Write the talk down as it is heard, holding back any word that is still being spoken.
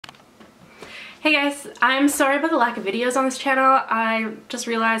Hey guys, I'm sorry about the lack of videos on this channel. I just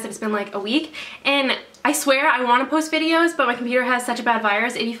realized that it's been like a week and I swear I want to post videos, but my computer has such a bad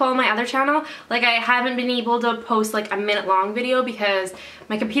virus. If you follow my other channel, like I haven't been able to post like a minute-long video because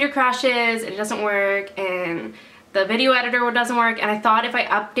my computer crashes and it doesn't work and the video editor doesn't work, and I thought if I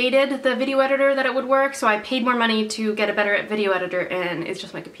updated the video editor that it would work, so I paid more money to get a better video editor and it's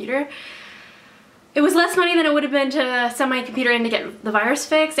just my computer. It was less money than it would have been to send my computer in to get the virus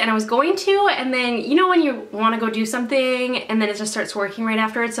fixed, and I was going to, and then you know when you want to go do something and then it just starts working right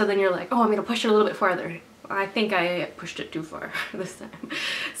after it, so then you're like, oh, I'm gonna push it a little bit farther. I think I pushed it too far this time.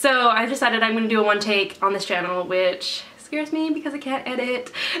 So I decided I'm gonna do a one take on this channel, which scares me because I can't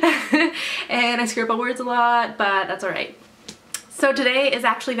edit and I screw up on words a lot, but that's alright. So today is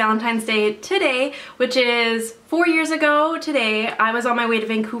actually Valentine's Day today, which is 4 years ago today. I was on my way to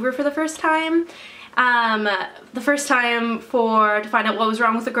Vancouver for the first time. The first time to find out what was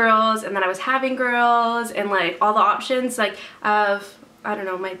wrong with the girls, and that I was having girls, and like all the options like of, I don't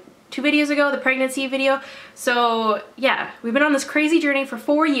know, my 2 videos ago, the pregnancy video. So yeah, we've been on this crazy journey for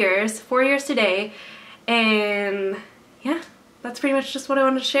 4 years today, and yeah, that's pretty much just what I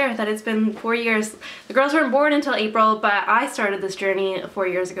wanted to share, that it's been 4 years. The girls weren't born until April, but I started this journey 4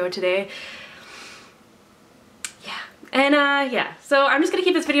 years ago today. And yeah, so I'm just gonna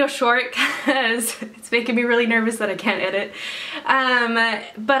keep this video short because it's making me really nervous that I can't edit.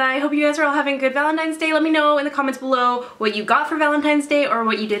 But I hope you guys are all having a good Valentine's Day. Let me know in the comments below what you got for Valentine's Day or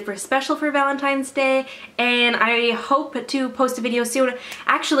what you did for special for Valentine's Day. And I hope to post a video soon.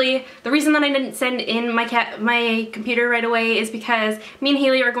 Actually, the reason that I didn't send in my computer right away is because me and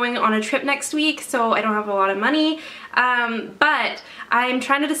Haley are going on a trip next week, so I don't have a lot of money. But I'm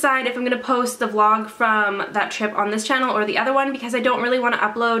trying to decide if I'm going to post the vlog from that trip on this channel or the other one, because I don't really want to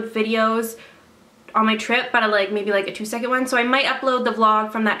upload videos on my trip, but maybe like a 2-second one. So I might upload the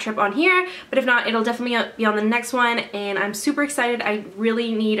vlog from that trip on here, but if not, it'll definitely be on the next one. And I'm super excited. I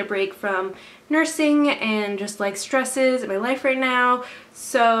really need a break from nursing and just like stresses in my life right now.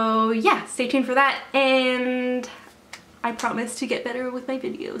 So yeah, stay tuned for that, and I promise to get better with my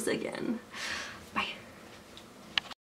videos again.